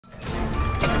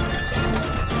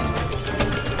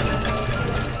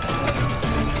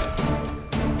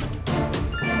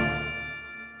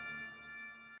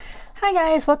Hi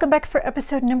guys, welcome back for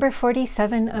episode number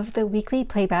 47 of the weekly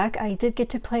playback. I did get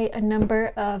to play a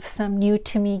number of some new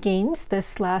to me games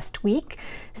this last week,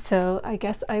 so I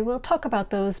guess I will talk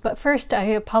about those. But first, I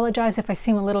apologize if I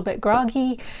seem a little bit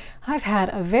groggy. I've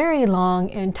had a very long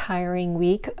and tiring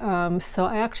week, so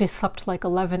I actually slept like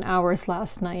 11 hours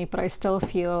last night, but I still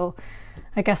feel,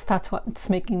 I guess that's what's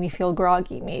making me feel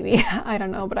groggy maybe. I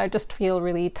don't know, but I just feel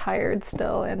really tired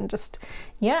still and just,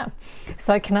 yeah.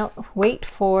 So I cannot wait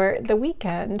for the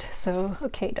weekend. So,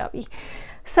 okay, Dobby.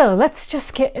 So let's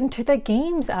just get into the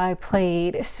games I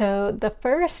played. So the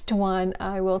first one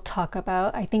I will talk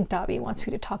about, I think Dobby wants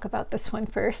me to talk about this one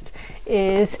first,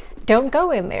 is Don't Go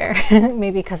In There.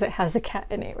 Maybe because it has a cat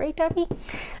in it, right, Dobby?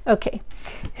 Okay,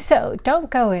 so Don't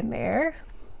Go In There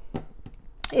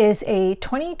is a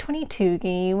 2022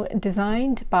 game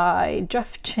designed by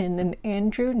Jeff Chin and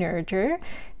Andrew Nerger.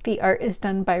 The art is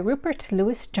done by Rupert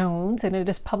Lewis Jones, and it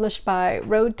is published by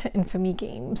Road to Infamy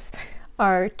Games,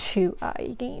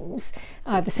 R2I Games,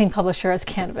 the same publisher as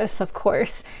Canvas, of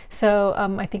course. So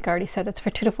I think I already said it's for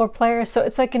 2 to 4 players. So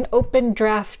it's like an open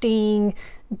drafting,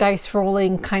 dice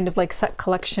rolling kind of like set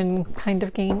collection kind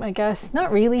of game, I guess.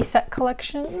 Not really set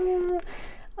collection.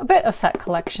 A bit of set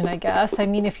collection, I guess. I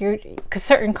mean, if you're, because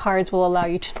certain cards will allow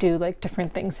you to do like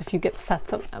different things if you get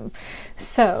sets of them.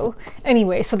 So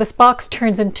anyway, so this box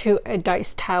turns into a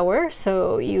dice tower.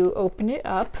 So you open it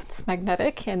up, it's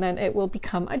magnetic, and then it will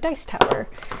become a dice tower.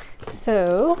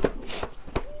 So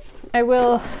I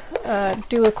will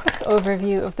do a quick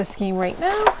overview of this game right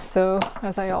now, so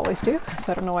as I always do,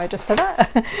 so I don't know why I just said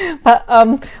that. But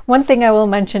one thing I will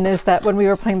mention is that when we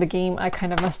were playing the game, I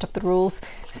kind of messed up the rules,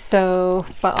 so,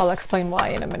 but I'll explain why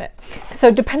in a minute.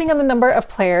 So depending on the number of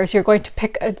players, you're going to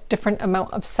pick a different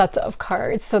amount of sets of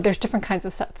cards. So there's different kinds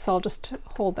of sets, so I'll just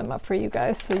hold them up for you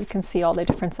guys so you can see all the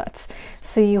different sets.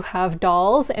 So you have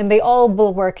dolls, and they all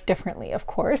will work differently, of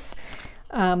course.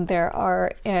 There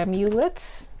are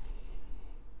amulets.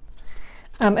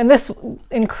 And this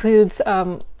includes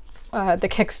the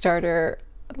Kickstarter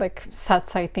like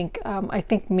sets, I think. I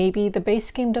think maybe the base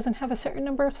game doesn't have a certain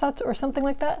number of sets or something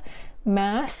like that.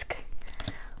 Mask,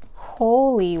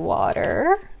 holy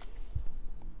water,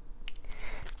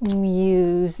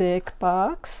 music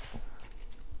box,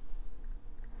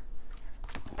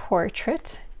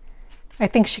 portrait. I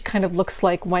think she kind of looks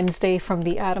like Wednesday from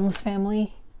the Addams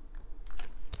Family.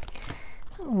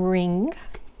 Ring.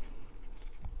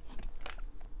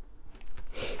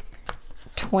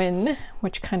 Twin,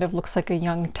 which kind of looks like a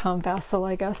young Tom Vassell,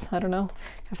 I guess. I don't know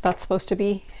if that's supposed to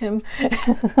be him,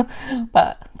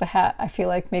 but the hat I feel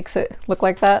like makes it look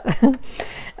like that.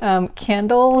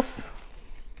 Candles,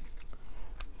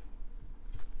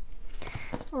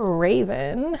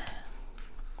 raven,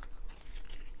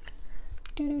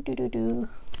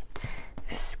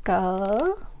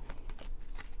 skull,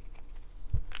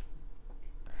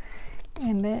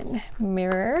 and then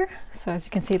mirror. So as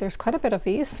you can see, there's quite a bit of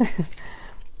these.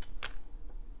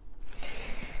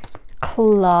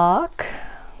 Clock,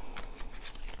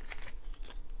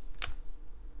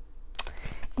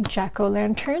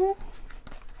 jack-o'-lantern.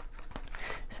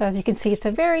 So as you can see, it's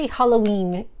a very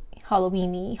Halloween-esque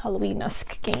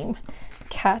game.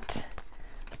 Cat,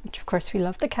 which of course we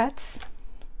love the cats.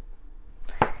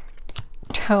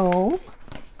 Tome.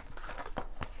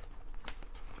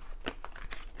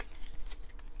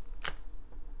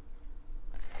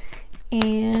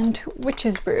 And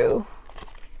Witch's Brew.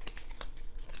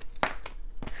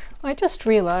 I just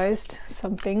realized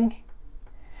something.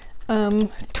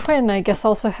 Twin, I guess,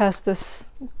 also has this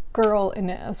girl in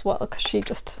it as well, because she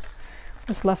just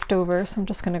was left over. So I'm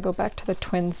just going to go back to the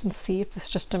twins and see if it's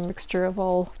just a mixture of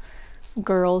all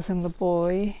girls and the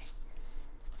boy.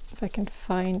 If I can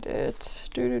find it.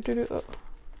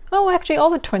 Oh, actually,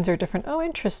 all the twins are different. Oh,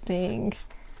 interesting.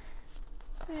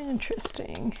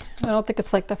 Interesting. I don't think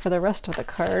it's like that for the rest of the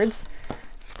cards,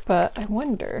 but I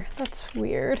wonder. That's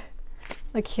weird.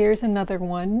 Like, here's another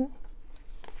one.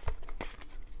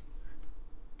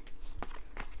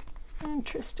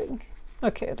 Interesting.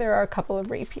 Okay, there are a couple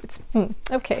of repeats.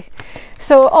 Okay,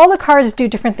 so all the cards do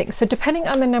different things. So depending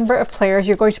on the number of players,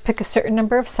 you're going to pick a certain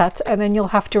number of sets, and then you'll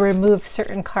have to remove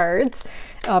certain cards.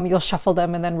 You'll shuffle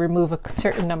them and then remove a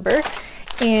certain number.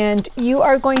 And you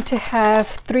are going to have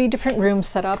 3 different rooms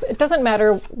set up. It doesn't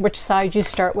matter which side you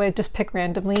start with, just pick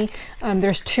randomly.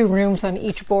 There's 2 rooms on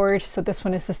each board. So this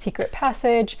one is the secret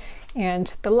passage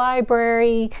and the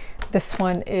library. This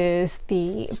one is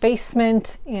the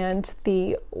basement and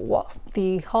the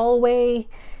hallway.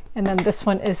 And then this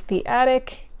one is the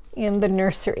attic and the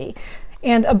nursery.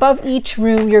 And above each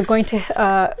room, you're going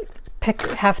to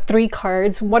have 3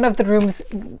 cards. One of the rooms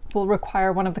will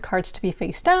require one of the cards to be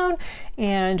face down,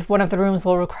 and one of the rooms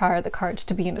will require the cards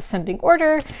to be in ascending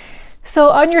order. So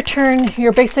on your turn,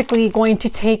 you're basically going to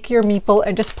take your meeple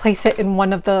and just place it in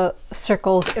one of the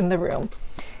circles in the room.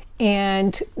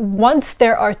 And once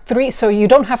there are 3, so you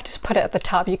don't have to put it at the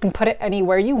top, you can put it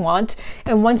anywhere you want.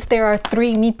 And once there are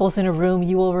 3 meeples in a room,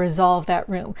 you will resolve that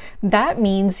room. That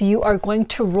means you are going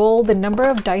to roll the number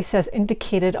of dice as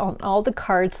indicated on all the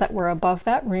cards that were above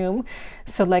that room.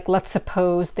 So like, let's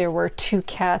suppose there were 2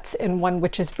 cats and 1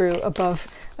 witch's brew above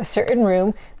a certain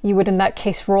room. You would in that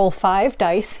case roll 5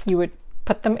 dice. You would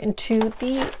put them into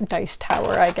the dice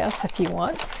tower, I guess, if you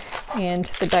want. And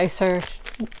the dice are,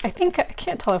 I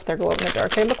can't tell if they're glow in the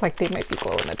dark. They look like they might be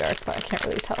glow in the dark, but I can't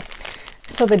really tell.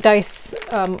 So the dice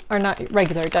are not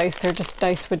regular dice. They're just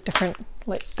dice with different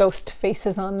like ghost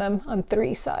faces on them on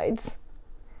 3 sides.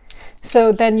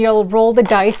 So then you'll roll the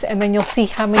dice and then you'll see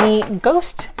how many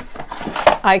ghost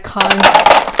icons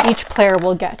each player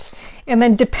will get. And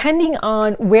then depending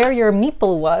on where your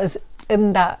meeple was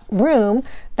in that room,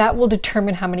 that will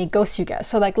determine how many ghosts you get.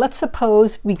 So like, let's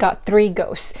suppose we got 3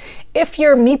 ghosts. If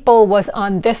your meeple was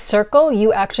on this circle,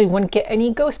 you actually wouldn't get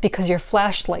any ghosts because your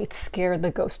flashlights scare the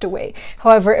ghost away.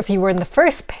 However, if you were in the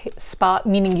first spot,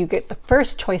 meaning you get the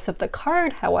first choice of the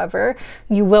card, however,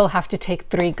 you will have to take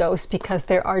 3 ghosts because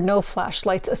there are no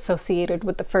flashlights associated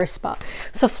with the first spot.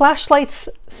 So flashlights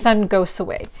send ghosts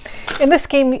away. In this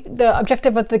game, the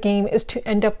objective of the game is to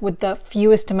end up with the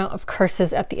fewest amount of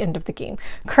curses at the end of the game.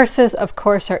 Curses, of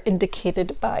course, are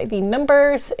indicated by the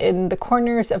numbers in the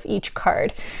corners of each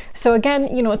card. So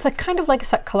again, you know, it's kind of like a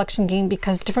set collection game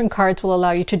because different cards will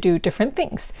allow you to do different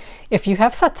things if you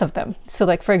have sets of them. So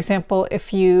like, for example,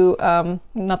 if you,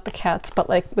 not the cats, but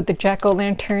like with the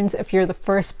jack-o'-lanterns, if you're the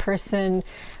first person,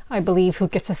 I believe, who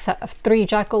gets a set of 3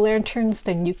 jack-o'-lanterns,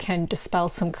 then you can dispel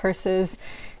some curses,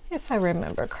 if I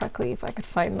remember correctly, if I could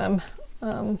find them.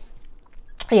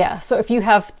 Yeah, so if you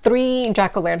have 3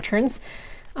 jack-o'-lanterns,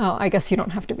 I guess you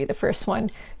don't have to be the first one.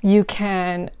 You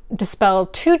can dispel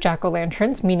 2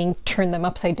 jack-o'-lanterns, meaning turn them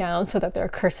upside down so that their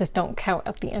curses don't count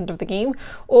at the end of the game,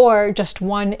 or just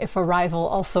 1 if a rival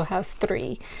also has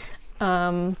 3.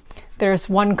 There's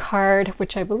 1 card,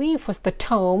 which I believe was the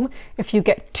tome. If you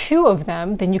get 2 of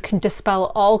them, then you can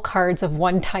dispel all cards of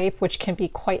 1 type, which can be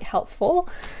quite helpful.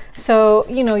 So,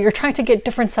 you know, you're trying to get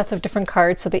different sets of different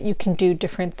cards so that you can do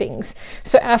different things.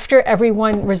 So after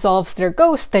everyone resolves their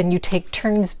ghost, then you take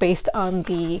turns based on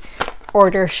the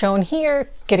order shown here,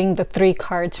 getting the 3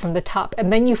 cards from the top.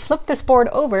 And then you flip this board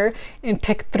over and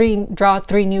draw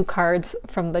 3 new cards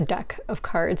from the deck of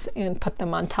cards and put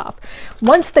them on top.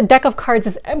 Once the deck of cards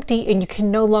is empty and you can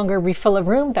no longer refill a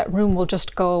room, that room will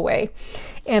just go away.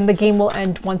 And the game will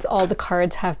end once all the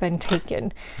cards have been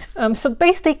taken. So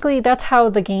basically that's how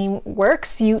the game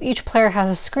works. Each player has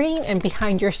a screen, and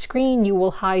behind your screen you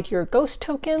will hide your ghost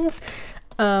tokens.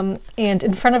 And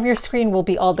in front of your screen will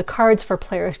be all the cards for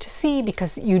players to see,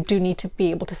 because you do need to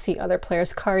be able to see other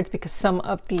players' cards, because some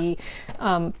of the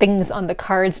things on the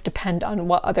cards depend on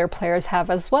what other players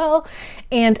have as well.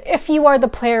 And if you are the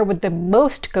player with the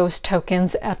most ghost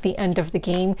tokens at the end of the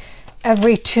game,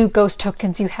 every 2 ghost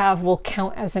tokens you have will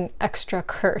count as an extra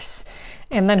curse.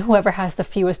 And then whoever has the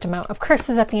fewest amount of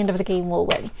curses at the end of the game will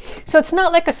win. So it's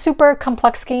not like a super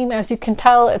complex game, as you can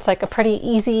tell. It's like a pretty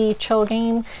easy, chill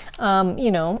game. You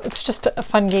know, it's just a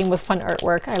fun game with fun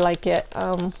artwork. I like it.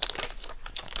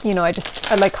 You know,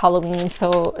 I like Halloween,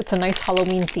 so it's a nice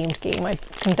Halloween themed game. I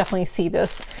can definitely see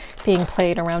this being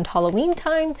played around Halloween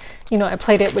time. You know, I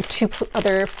played it with 2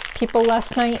 other people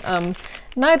last night,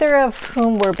 neither of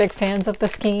whom were big fans of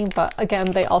this game, but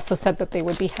again, they also said that they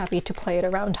would be happy to play it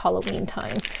around Halloween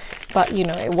time. But, you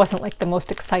know, it wasn't like the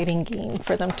most exciting game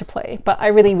for them to play. But I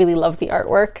really, really love the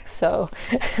artwork, so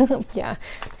yeah.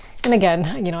 And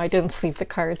again, you know, I didn't sleeve the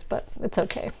cards, but it's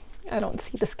okay. I don't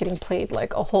see this getting played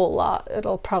like a whole lot.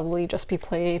 It'll probably just be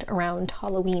played around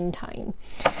Halloween time.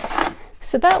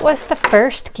 So that was the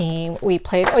first game we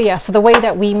played. Oh yeah, so the way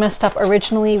that we messed up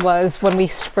originally was when we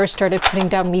first started putting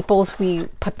down meeples, we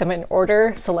put them in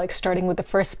order. So like starting with the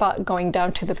first spot, going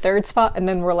down to the 3rd spot, and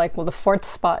then we're like, well, the 4th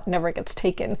spot never gets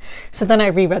taken. So then I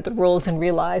reread the rules and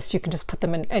realized you can just put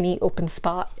them in any open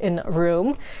spot in a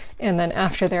room. And then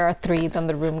after there are 3, then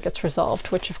the room gets resolved,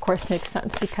 which of course makes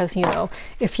sense because, you know,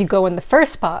 if you go in the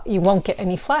first spot, you won't get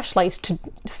any flashlights to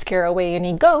scare away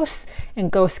any ghosts,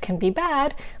 and ghosts can be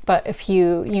bad. But if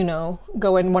you know,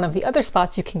 go in one of the other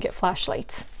spots, you can get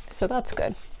flashlights. So that's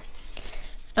good.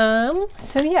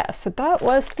 So yeah, so that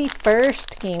was the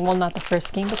first game. Well, not the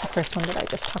first game, but the first one that I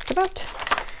just talked about.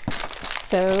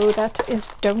 So that is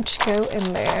Don't Go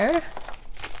In There.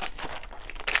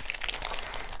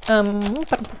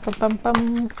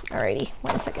 Alrighty,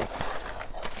 1 second.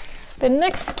 The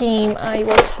next game I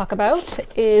will talk about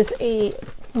is a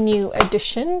new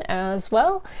edition as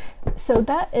well. So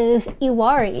that is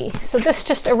Iwari. So this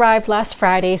just arrived last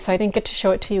Friday, so I didn't get to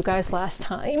show it to you guys last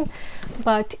time.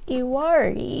 But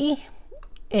Iwari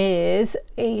is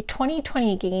a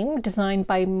 2020 game designed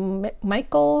by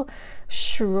Michael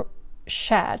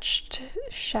Schacht,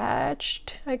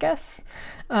 I guess.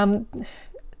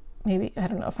 Maybe, I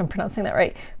don't know if I'm pronouncing that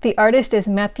right. The artist is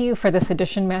Matthew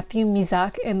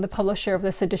Mizak, and the publisher of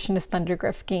this edition is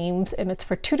Thundergriff Games, and it's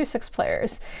for 2 to 6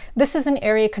 players. This is an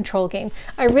area control game.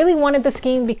 I really wanted this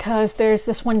game because there's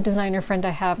this one designer friend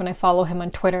I have, and I follow him on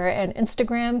Twitter and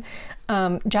Instagram,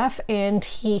 Jeff, and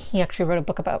he actually wrote a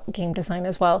book about game design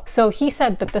as well. So he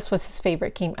said that this was his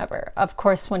favorite game ever. Of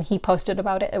course, when he posted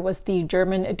about it, it was the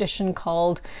German edition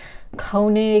called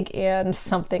Koenig and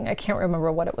something. I can't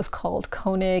remember what it was called.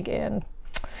 Koenig and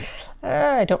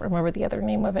I don't remember the other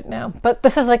name of it now. But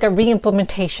this is like a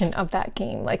re-implementation of that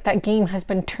game. Like that game has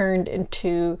been turned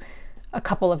into a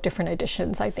couple of different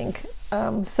editions, I think.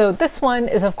 So this one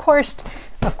is of course,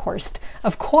 a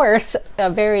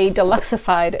very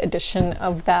deluxeified edition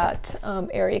of that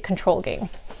area control game.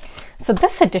 So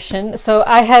this edition, so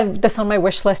I had this on my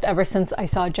wish list ever since I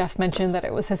saw Jeff mention that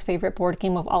it was his favorite board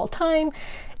game of all time.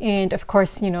 And of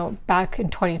course, you know, back in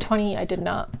 2020, I did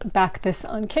not back this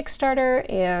on Kickstarter,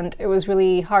 and it was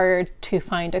really hard to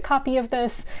find a copy of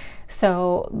this.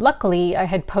 So luckily I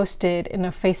had posted in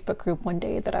a Facebook group one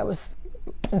day that I was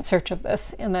in search of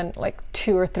this, and then like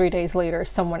 2 or 3 days later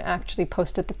someone actually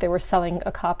posted that they were selling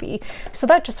a copy, so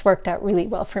that just worked out really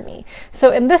well for me.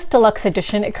 So in this deluxe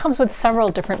edition it comes with several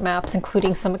different maps,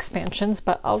 including some expansions,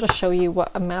 but I'll just show you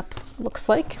what a map looks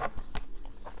like.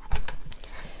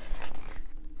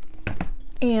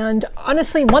 And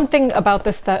honestly, one thing about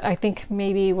this that I think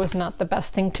maybe was not the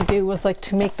best thing to do was like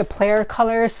to make the player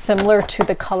colors similar to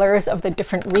the colors of the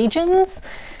different regions,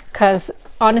 because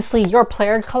honestly, your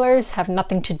player colors have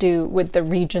nothing to do with the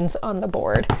regions on the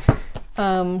board.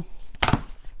 And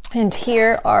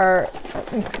here are,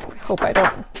 I hope I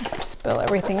don't spill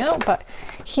everything out, but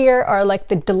here are like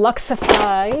the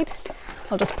deluxeified,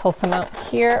 I'll just pull some out.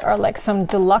 Here are like some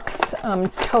deluxe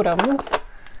totems.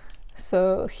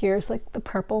 So here's like the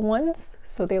purple ones.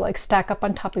 So they like stack up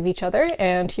on top of each other,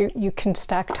 and you can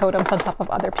stack totems on top of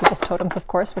other people's totems, of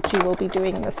course, which you will be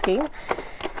doing in this game.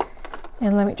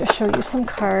 And let me just show you some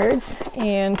cards,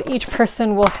 and each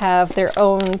person will have their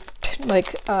own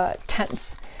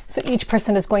tents. So each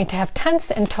person is going to have tents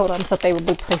and totems that they will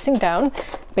be placing down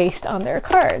based on their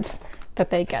cards that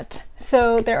they get.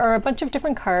 So there are a bunch of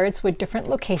different cards with different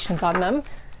locations on them.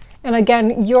 And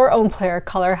again, your own player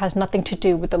color has nothing to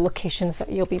do with the locations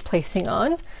that you'll be placing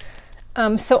on.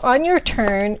 So on your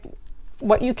turn,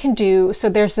 what you can do, so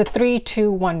there's the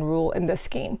 3-2-1 rule in this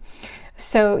game.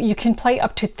 So you can play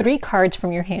up to 3 cards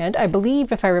from your hand. I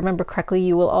believe, if I remember correctly,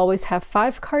 you will always have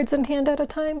 5 cards in hand at a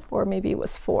time, or maybe it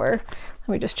was 4. Let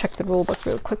me just check the rule book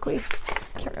real quickly.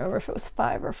 I can't remember if it was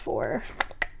 5 or 4.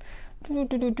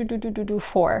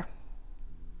 4.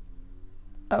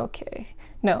 Okay,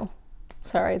 no,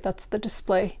 sorry, that's the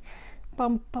display. I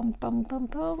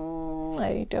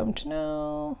don't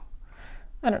know.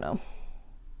 I don't know.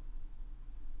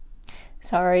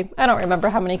 Sorry, I don't remember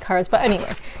how many cards, but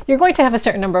anyway, you're going to have a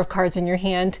certain number of cards in your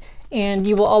hand, and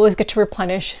you will always get to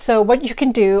replenish. So what you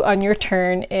can do on your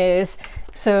turn is,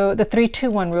 so the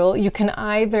 3-2-1 rule, you can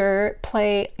either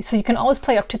play, so you can always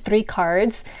play up to 3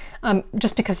 cards,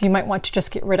 just because you might want to just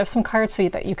get rid of some cards so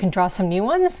that you can draw some new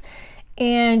ones.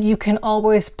 And you can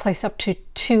always place up to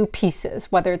 2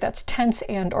 pieces, whether that's tents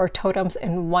and or totems,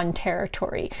 in one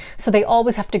territory. So they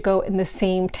always have to go in the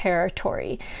same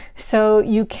territory. So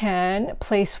you can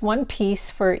place 1 piece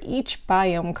for each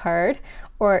biome card,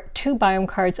 or 2 biome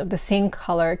cards of the same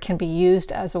color can be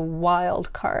used as a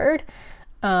wild card.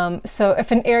 So if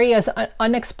an area is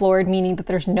unexplored, meaning that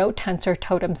there's no tents or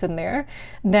totems in there,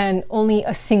 then only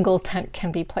a single tent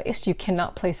can be placed. You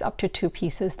cannot place up to 2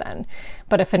 pieces then.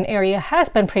 But if an area has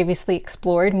been previously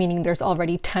explored, meaning there's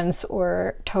already tents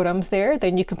or totems there,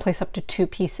 then you can place up to 2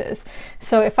 pieces.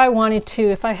 So if I wanted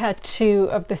to, if I had 2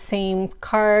 of the same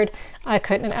card, I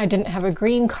could, and I didn't have a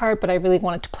green card, but I really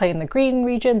wanted to play in the green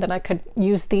region, then I could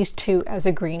use these 2 as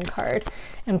a green card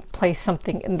and place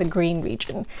something in the green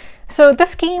region. So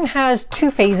this game has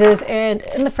 2 phases, and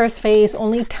in the first phase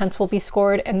only tents will be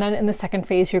scored, and then in the second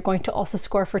phase you're going to also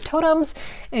score for totems,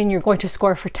 and you're going to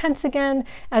score for tents again,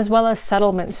 as well as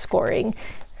settlement scoring.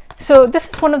 So this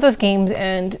is one of those games,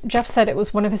 and Jeff said it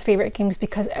was one of his favorite games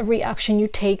because every action you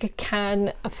take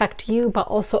can affect you, but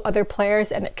also other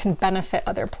players, and it can benefit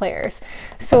other players.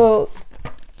 So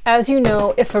as you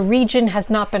know, if a region has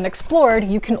not been explored,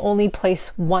 you can only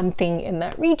place one thing in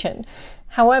that region.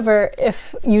 However,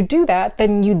 if you do that,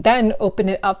 then you then open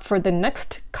it up for the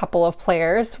next couple of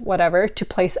players, whatever, to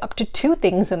place up to 2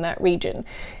 things in that region.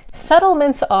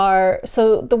 Settlements are,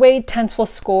 so the way tents will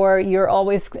score, you're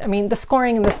always, I mean, the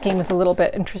scoring in this game is a little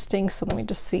bit interesting, so let me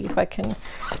just see if I can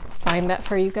find that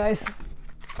for you guys.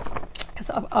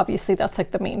 Because obviously that's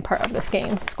like the main part of this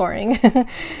game, scoring.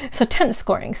 So tent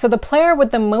scoring. So the player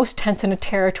with the most tents in a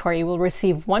territory will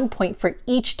receive 1 point for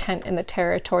each tent in the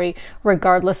territory,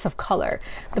 regardless of color.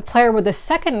 The player with the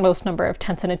second most number of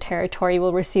tents in a territory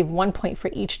will receive 1 point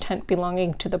for each tent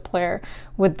belonging to the player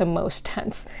with the most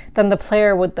tents. Then the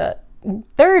player with the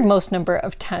third most number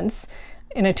of tents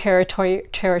in a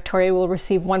territory will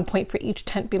receive 1 point for each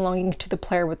tent belonging to the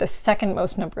player with the second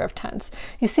most number of tents.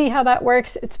 You see how that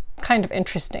works? It's kind of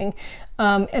interesting.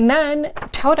 And then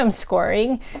totem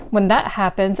scoring, when that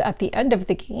happens at the end of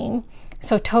the game,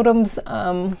 so totems,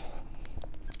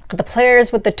 the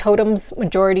players with the totems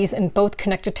majorities in both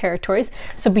connected territories.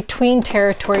 So between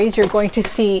territories, you're going to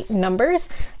see numbers,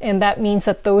 and that means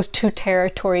that those 2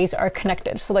 territories are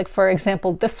connected. So like, for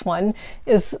example, this one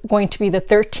is going to be the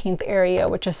 13th area,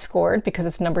 which is scored because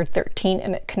it's numbered 13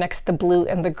 and it connects the blue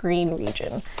and the green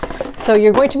region. So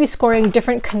you're going to be scoring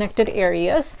different connected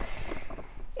areas.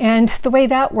 And the way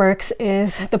that works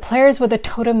is the players with a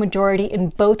totem majority in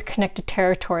both connected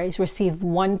territories receive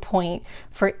 1 point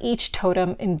for each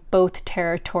totem in both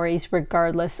territories,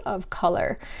 regardless of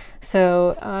color.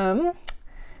 So,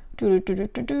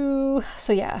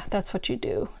 so yeah, that's what you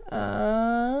do.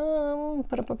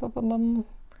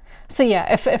 So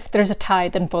yeah, if there's a tie,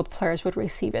 then both players would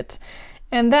receive it.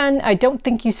 And then I don't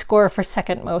think you score for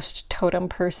second most totem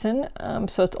person,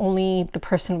 so it's only the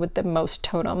person with the most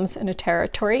totems in a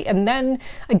territory. And then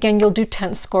again, you'll do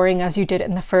tent scoring as you did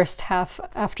in the first half,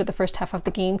 after the first half of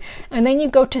the game. And then you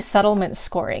go to settlement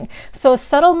scoring. So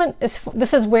settlement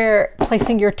this is where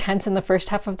placing your tents in the first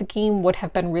half of the game would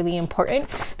have been really important,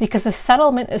 because a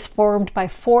settlement is formed by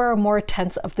 4 or more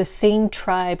tents of the same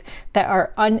tribe that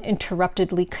are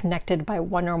uninterruptedly connected by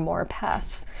 1 or more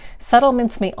paths.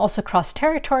 Settlements may also cross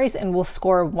territories and will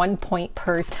score 1 point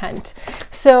per tent.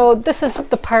 So this is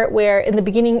the part where in the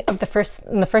beginning of the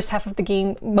first half of the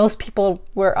game, most people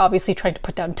were obviously trying to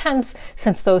put down tents,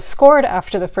 since those scored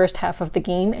after the first half of the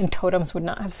game and totems would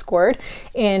not have scored.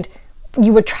 And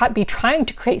you would be trying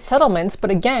to create settlements, but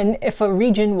again, if a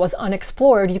region was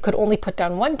unexplored, you could only put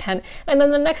down 1 tent, and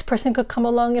then the next person could come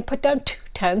along and put down 2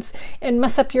 tents and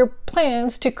mess up your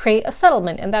plans to create a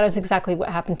settlement, and that is exactly what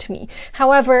happened to me.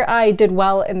 However, I did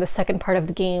well in the second part of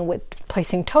the game with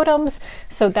placing totems,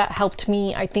 so that helped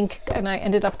me, I think, and I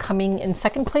ended up coming in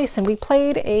second place, and we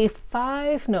played a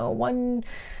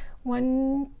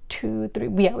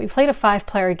we played a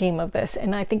 5-player game of this,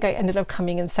 and I think I ended up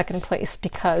coming in second place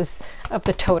because of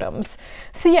the totems.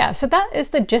 So yeah, so that is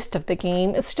the gist of the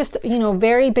game. It's just, you know,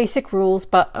 very basic rules,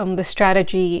 but the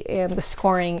strategy and the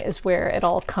scoring is where it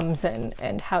all comes in,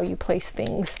 and how you place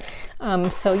things.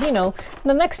 So, you know,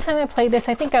 the next time I play this,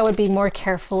 I think I would be more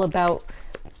careful about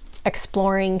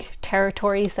exploring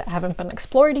territories that haven't been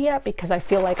explored yet, because I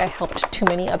feel like I helped too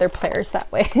many other players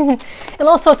that way. And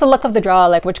also it's a luck of the draw,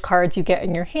 like which cards you get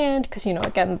in your hand, because, you know,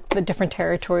 again, the different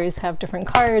territories have different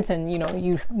cards, and, you know,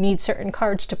 you need certain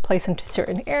cards to place into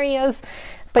certain areas.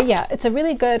 But yeah, it's a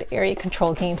really good area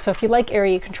control game. So if you like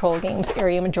area control games,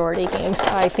 area majority games,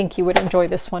 I think you would enjoy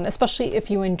this one, especially if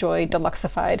you enjoy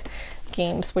deluxified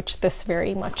games, which this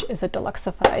very much is a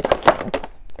deluxified game.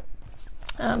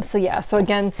 So yeah, so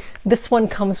again, this one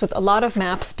comes with a lot of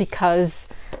maps because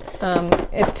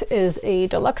it is a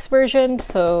deluxe version.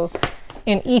 So,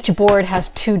 and each board has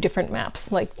 2 different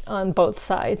maps, like on both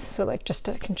sides. So like,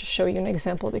 I can just show you an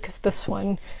example, because this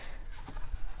one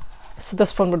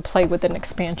would play with an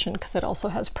expansion because it also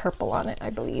has purple on it, I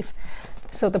believe.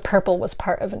 So the purple was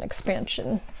part of an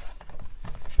expansion.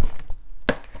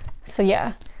 So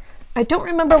yeah. I don't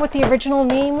remember what the original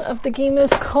name of the game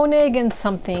is, Koenig and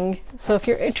something. So if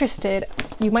you're interested,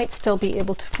 you might still be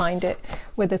able to find it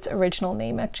with its original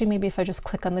name. Actually, maybe if I just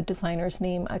click on the designer's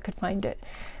name, I could find it.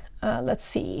 Let's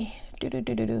see.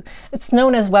 It's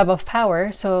known as Web of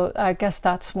Power, so I guess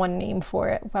that's one name for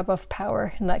it, Web of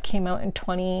Power, and that came out in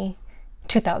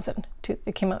 2000.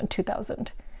 It came out in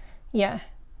 2000. Yeah.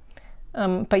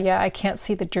 But yeah, I can't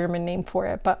see the German name for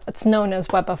it, but it's known as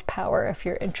Web of Power if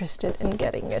you're interested in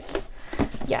getting it.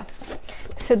 Yeah.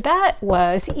 So that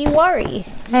was Iwari.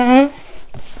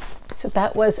 So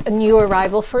that was a new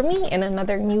arrival for me and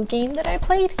another new game that I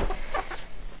played.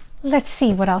 Let's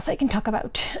see what else I can talk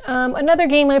about. Another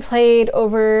game I played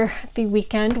over the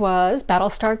weekend was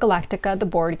Battlestar Galactica, the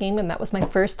board game, and that was my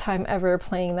first time ever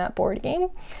playing that board game.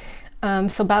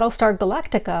 So Battlestar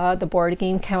Galactica, the board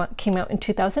game, came out in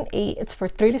 2008. It's for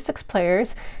 3 to 6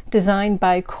 players, designed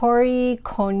by Cory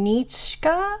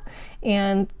Konieczka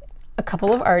and a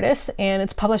couple of artists, and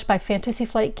it's published by Fantasy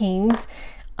Flight Games.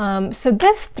 So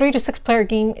this 3 to 6 player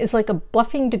game is like a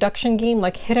bluffing deduction game,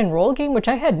 like hit and roll game, which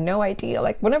I had no idea.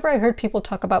 Like whenever I heard people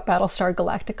talk about Battlestar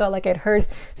Galactica, like I'd heard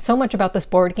so much about this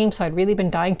board game, so I'd really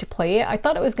been dying to play it. I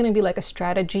thought it was going to be like a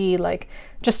strategy, like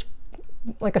just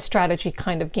like a strategy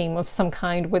kind of game of some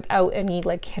kind without any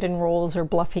like hidden rolls or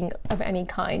bluffing of any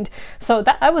kind. So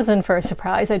that I was in for a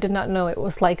surprise. I did not know it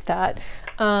was like that.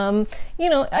 You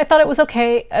know, I thought it was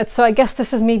okay. So I guess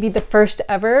this is maybe the first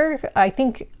ever. I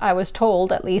think I was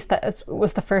told at least that it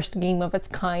was the first game of its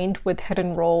kind with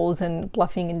hidden rolls and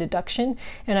bluffing and deduction.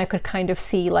 And I could kind of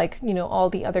see like, you know, all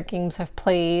the other games I've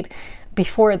played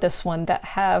before this one that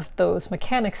have those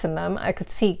mechanics in them. I could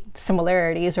see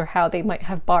similarities or how they might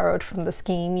have borrowed from this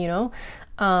game, you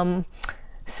know.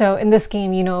 So in this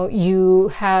game, you know, you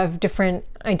have different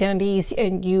identities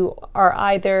and you are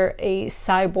either a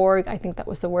cyborg, I think that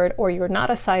was the word, or you're not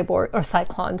a cyborg, or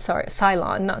cyclone, sorry,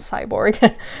 Cylon, not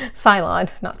cyborg, Cylon,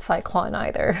 not cyclone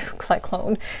either,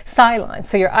 cyclone, Cylon.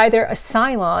 So you're either a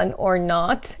Cylon or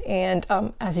not, and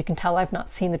as you can tell, I've not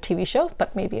seen the TV show,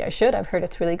 but maybe I should. I've heard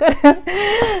it's really good.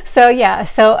 So yeah,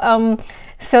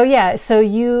 so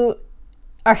you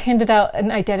are handed out an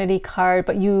identity card,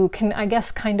 but you can, I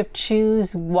guess, kind of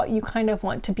choose what you kind of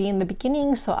want to be in the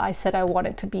beginning. So I said I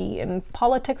wanted to be in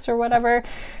politics or whatever.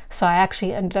 So I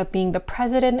actually ended up being the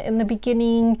president in the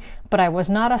beginning, but I was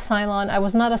not a Cylon. I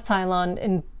was not a Cylon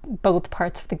in both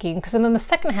parts of the game, because then in the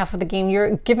second half of the game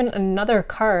you're given another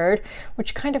card,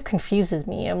 which kind of confuses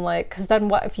me. I'm like, because then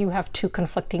what if you have 2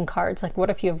 conflicting cards? Like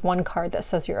what if you have one card that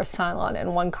says you're a Cylon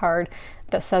and one card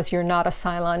that says you're not a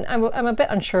Cylon? I'm a bit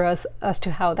unsure as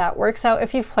to how that works out.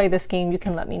 If you've played this game, you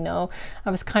can let me know. I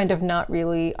was kind of not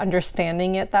really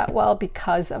understanding it that well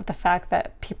because of the fact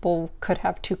that people could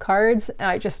have 2 cards.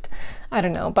 I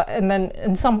don't know. But and then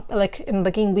in some, like in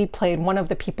the game we played, one of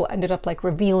the people ended up like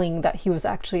revealing that he was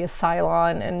actually a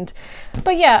Cylon.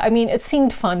 But yeah, I mean, it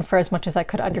seemed fun for as much as I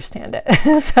could understand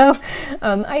it. So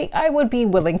I would be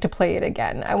willing to play it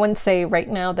again. I wouldn't say right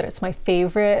now that it's my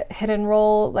favorite hit and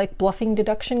roll, like bluffing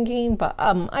deduction game, but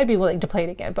I'd be willing to play it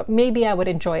again. But maybe I would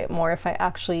enjoy it more if I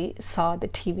actually saw the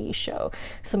TV show.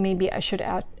 So maybe I should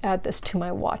add this to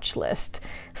my watch list.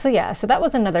 So yeah, so that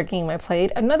was another game I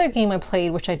played. Another game I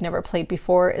played, which I'd never played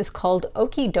before, is called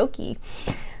Okey Dokey.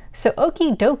 So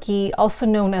Okey Dokey, also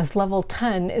known as Level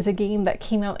 10, is a game that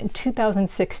came out in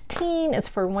 2016. It's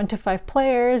for 1 to 5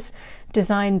 players,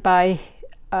 designed by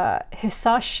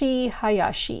Hisashi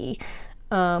Hayashi.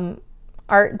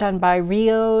 Art done by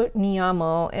Ryo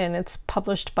Niyamo, and it's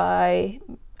published by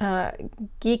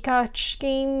Geekach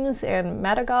Games and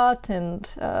Madagot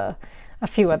and a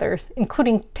few others,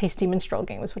 including Tasty Minstrel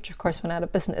Games, which of course went out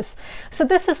of business. So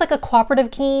this is like a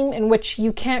cooperative game in which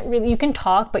you can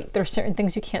talk, but there's certain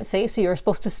things you can't say. So you're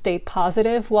supposed to stay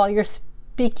positive while you're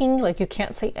speaking, like you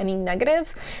can't say any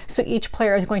negatives. So each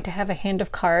player is going to have a hand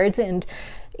of cards, and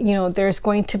you know, there's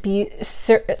going to be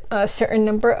a certain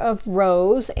number of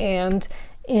rows, and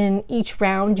in each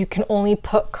round you can only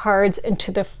put cards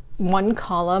into the one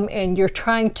column, and you're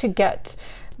trying to get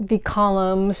the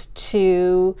columns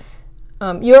to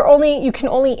you can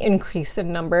only increase the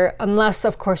number unless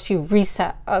of course you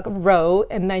reset a row,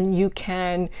 and then you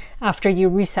can, after you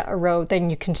reset a row, then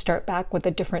you can start back with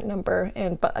a different number,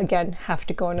 but again have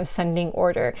to go in ascending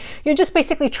order. You're just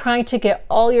basically trying to get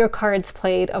all your cards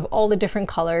played of all the different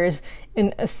colors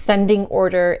in ascending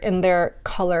order in their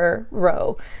color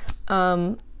row.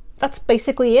 That's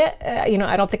basically it. You know,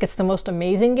 I don't think it's the most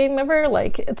amazing game ever.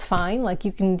 Like, it's fine. Like,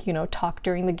 you can, you know, talk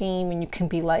during the game, and you can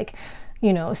be like,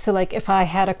 you know, so like if I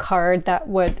had a card that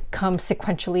would come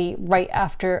sequentially right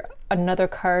after another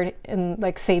card in,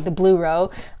 like, say the blue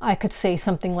row, I could say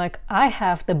something like, I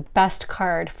have the best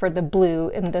card for the blue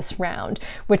in this round,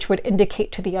 which would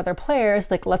indicate to the other players,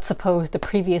 like, let's suppose the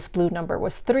previous blue number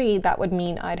was 3, that would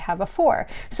mean I'd have a 4.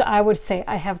 So I would say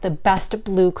I have the best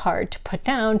blue card to put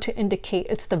down to indicate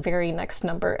it's the very next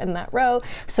number in that row.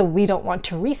 So we don't want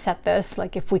to reset this,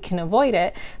 like, if we can avoid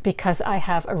it, because I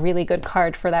have a really good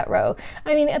card for that row.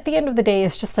 I mean, at the end of the day,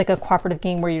 it's just like a cooperative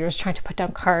game where you're just trying to put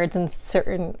down cards in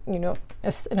certain, you know,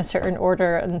 in a certain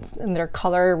order and their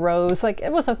color rows. Like,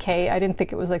 it was okay. I didn't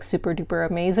think it was like super duper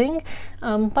amazing.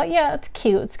 But yeah, it's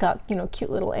cute. It's got, you know, cute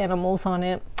little animals on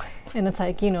it. And it's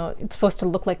like, you know, it's supposed to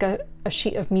look like a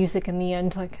sheet of music in the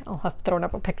end. Like, I'll have thrown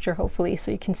up a picture hopefully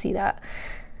so you can see that.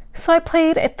 So I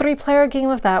played a 3-player game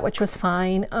of that, which was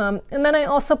fine. And then I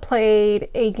also played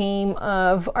a game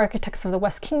of Architects of the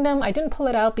West Kingdom. I didn't pull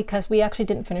it out because we actually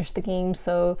didn't finish the game.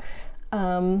 So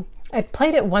I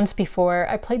played it once before.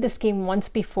 I played this game once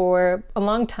before a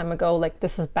long time ago. Like,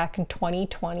 this was back in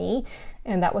 2020.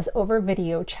 And that was over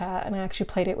video chat. And I actually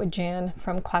played it with Jan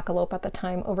from Quackalope at the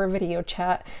time over video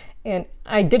chat. And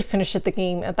I did finish the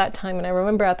game at that time. And I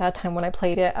remember at that time when I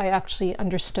played it, I actually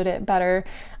understood it better.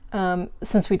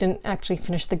 Since we didn't actually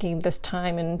finish the game this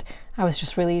time and I was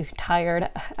just really tired.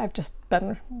 I've just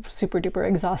been super duper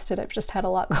exhausted. I've just had a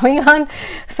lot going on.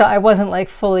 So I wasn't like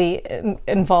fully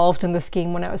involved in this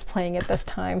game when I was playing it this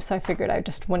time. So I figured I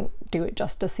just wouldn't do it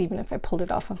justice even if I pulled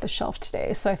it off of the shelf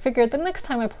today. So I figured the next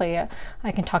time I play it,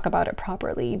 I can talk about it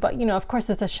properly. But you know, of course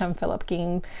it's a Shem Phillips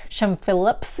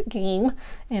game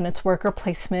and it's worker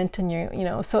placement and you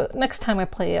know, so next time I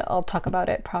play it, I'll talk about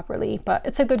it properly. But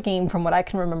it's a good game from what I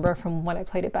can remember from when I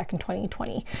played it back in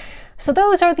 2020. So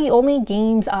those are the only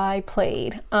games I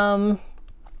played.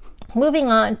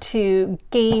 Moving on to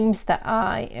games that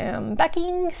I am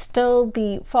backing, still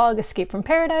the Fog Escape from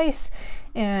Paradise,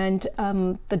 and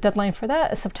the deadline for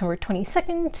that is September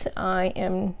 22nd. I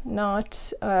am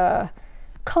not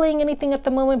culling anything at the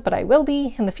moment, but I will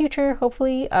be in the future,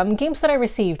 hopefully. Games that I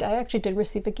received. I actually did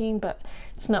receive a game, but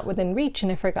it's not within reach,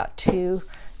 and I forgot to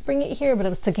bring it here, but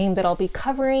it's a game that I'll be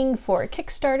covering for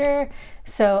Kickstarter,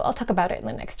 so I'll talk about it in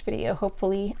the next video,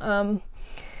 hopefully.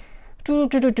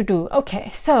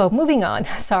 Okay, so moving on.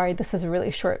 Sorry, this is a really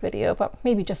short video, but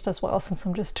maybe just as well since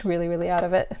I'm just really out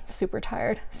of it. Super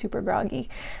tired, super groggy.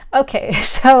 Okay,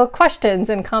 so questions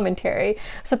and commentary.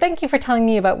 So thank you for telling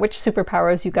me about which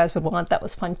superpowers you guys would want. That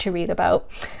was fun to read about.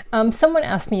 Someone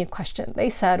asked me a question. They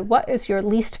said, what is your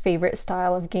least favorite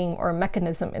style of game or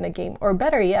mechanism in a game? Or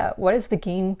better yet, what is a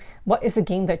game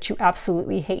that you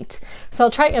absolutely hate? So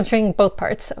I'll try answering both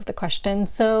parts of the question.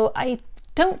 So I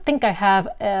don't think I have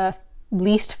a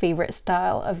least favorite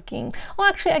style of game. Well,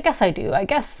 actually, I guess I do. I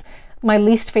guess my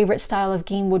least favorite style of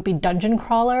game would be dungeon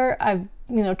crawler. I've,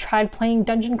 you know, tried playing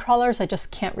dungeon crawlers. I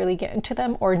just can't really get into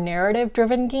them, or narrative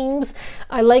driven games.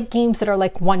 I like games that are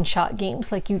like one-shot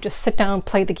games. Like you just sit down,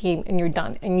 play the game and you're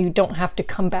done, and you don't have to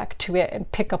come back to it and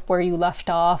pick up where you left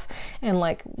off and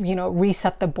like, you know,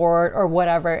 reset the board or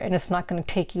whatever. And it's not going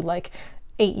to take you like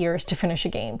 8 years to finish a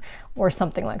game or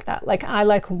something like that. Like I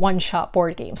like one-shot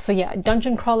board games. So yeah,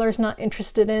 dungeon crawlers not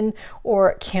interested in,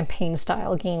 or campaign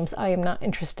style games I am not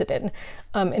interested in.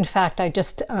 In fact, I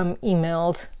just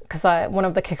emailed, because one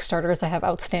of the Kickstarters I have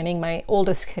outstanding, my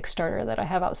oldest Kickstarter that I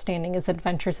have outstanding is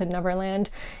Adventures in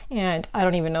Neverland, and I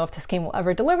don't even know if this game will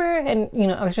ever deliver. And you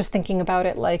know, I was just thinking about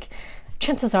it, like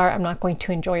chances are I'm not going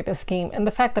to enjoy this game, and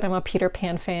the fact that I'm a Peter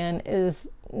Pan fan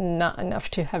is not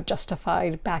enough to have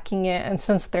justified backing it. And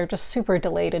since they're just super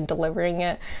delayed in delivering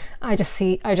it, I just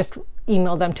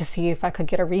emailed them to see if I could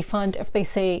get a refund. If they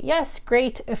say yes,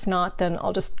 great. If not, then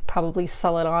I'll just probably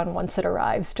sell it on once it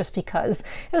arrives, just because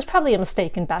it was probably a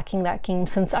mistake in backing that game,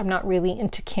 since I'm not really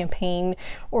into campaign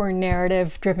or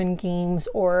narrative driven games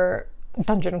or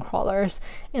dungeon crawlers.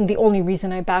 And the only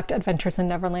reason I backed Adventures in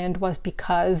Neverland was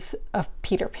because of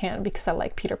Peter Pan, because I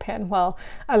like Peter Pan. Well,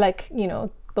 I like, you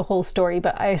know, the whole story,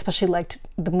 but I especially liked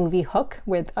the movie Hook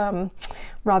with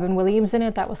Robin Williams in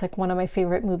it. That was like one of my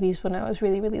favorite movies when I was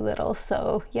really little.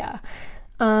 So yeah.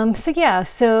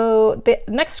 So the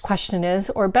next question is,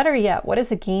 or better yet, what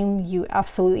is a game you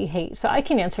absolutely hate? So I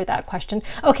can answer that question.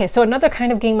 Okay, so another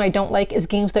kind of game I don't like is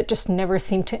games that just never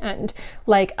seem to end.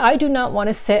 Like, I do not want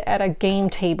to sit at a game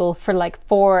table for like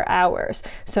 4 hours.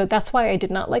 So that's why I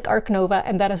did not like Ark Nova,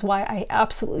 and that is why I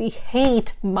absolutely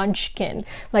hate Munchkin.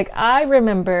 Like, I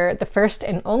remember the first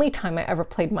and only time I ever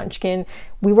played Munchkin,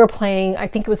 we were playing, I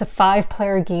think it was a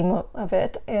 5-player game of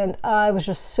it, and I was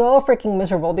just so freaking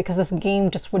miserable because this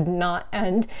game just would not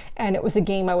end, and it was a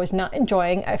game I was not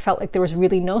enjoying. I felt like there was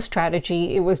really no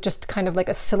strategy. It was just kind of like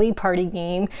a silly party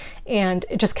game, and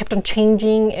it just kept on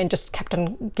changing and just kept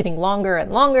on getting longer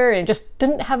and longer, and it just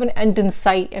didn't have an end in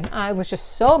sight, and I was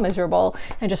just so miserable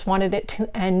and just wanted it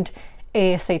to end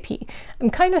ASAP. I'm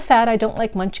kind of sad I don't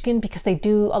like Munchkin because they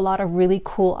do a lot of really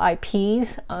cool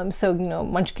IPs. So, you know,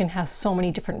 Munchkin has so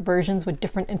many different versions with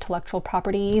different intellectual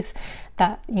properties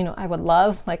that, you know, I would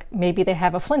love. Like maybe they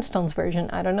have a Flintstones version,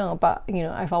 I don't know, but, you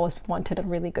know, I've always wanted a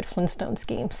really good Flintstones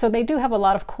game. So they do have a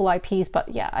lot of cool IPs, but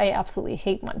yeah, I absolutely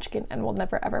hate Munchkin and will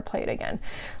never ever play it again.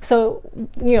 So,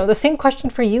 you know, the same question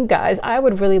for you guys. I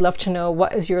would really love to know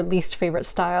what is your least favorite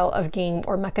style of game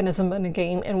or mechanism in a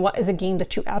game, and what is a game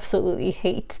that you absolutely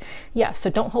hate. Yeah, so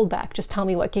don't hold back. Just tell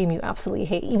me what game you absolutely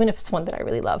hate, even if it's one that I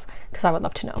really love, because I would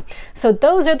love to know. So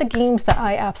those are the games that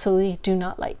I absolutely do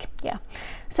not like. Yeah.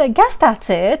 So I guess that's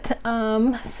it.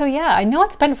 So yeah, I know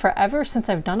it's been forever since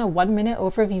I've done a 1-minute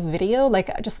overview video. Like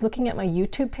just looking at my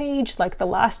YouTube page, like the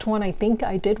last one I think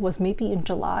I did was maybe in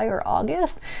July or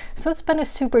August. So it's been a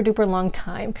super duper long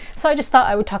time. So I just thought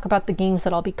I would talk about the games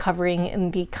that I'll be covering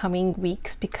in the coming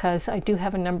weeks, because I do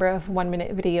have a number of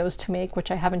 1-minute videos to make,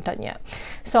 which I haven't done yet.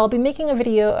 So I'll be making a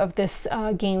video of this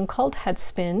game called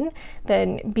Headspin,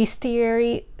 then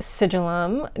Bestiary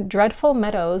Sigillum, Dreadful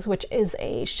Meadows, which is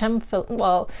a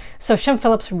so Shem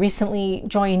Phillips recently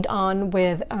joined on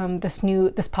with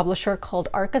this publisher called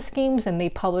Arcus Games, and they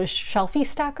published Shelfie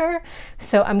Stacker.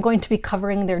 So I'm going to be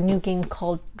covering their new game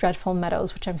called Dreadful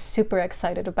Meadows, which I'm super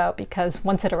excited about, because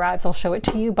once it arrives I'll show it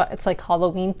to you, but it's like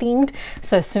Halloween themed.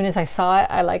 So as soon as I saw it,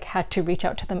 I like had to reach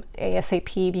out to them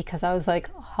ASAP, because I was like,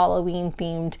 Halloween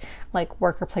themed like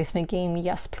worker placement game,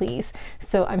 yes please.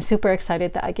 So I'm super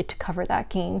excited that I get to cover that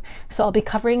game. So I'll be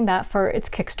covering that for its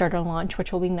Kickstarter launch,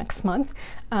 which will be next month.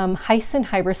 Heist in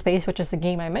Hyperspace, which is the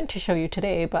game I meant to show you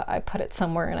today, but I put it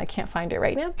somewhere and I can't find it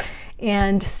right now.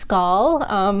 And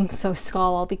Skull, so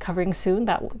Skull I'll be covering soon.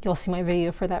 That you'll see my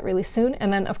video for that really soon.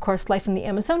 And then of course Life in the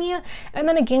Amazonia, and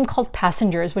then a game called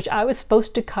Passengers, which I was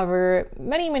supposed to cover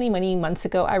many months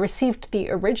ago. I received the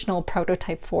original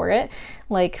prototype for it,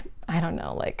 like, I don't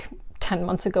know, like 10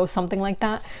 months ago, something like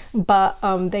that. But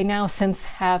they now since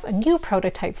have a new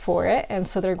prototype for it, and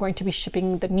so they're going to be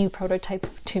shipping the new prototype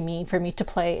to me for me to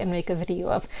play and make a video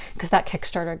of, because that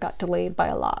Kickstarter got delayed by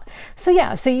a lot. So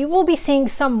yeah, so you will be seeing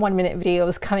some 1-minute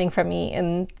videos coming from me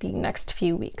in the next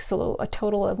few weeks. So a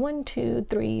total of 1, 2,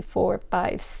 3, 4,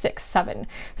 5, 6, 7.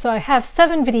 So I have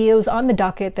 7 videos on the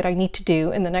docket that I need to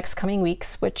do in the next coming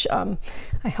weeks, which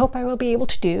I hope I will be able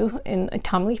to do in a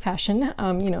timely fashion.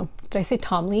 You know, did I say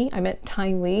Tomly? I meant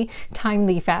timely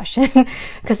fashion,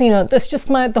 because you know, that's just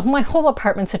my whole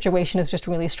apartment situation is just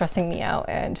really stressing me out,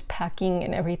 and packing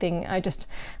and everything. I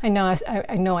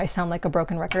know I sound like a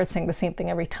broken record saying the same thing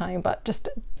every time, but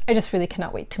I just really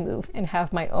cannot wait to move and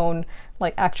have my own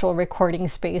like actual recording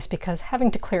space, because having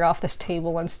to clear off this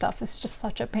table and stuff is just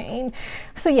such a pain.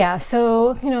 So yeah,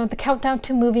 so you know, the countdown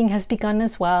to moving has begun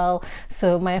as well.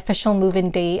 So my official move-in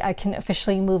date, I can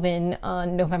officially move in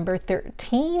on November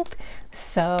 13th.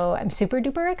 So I'm super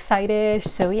duper excited.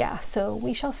 So yeah, so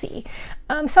we shall see.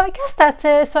 So I guess that's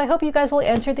it. So I hope you guys will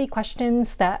answer the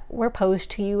questions that were posed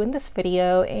to you in this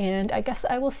video, and I guess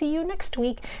I will see you next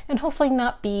week, and hopefully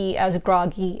not be as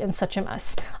groggy and such a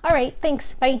mess. All right,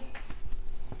 thanks, bye.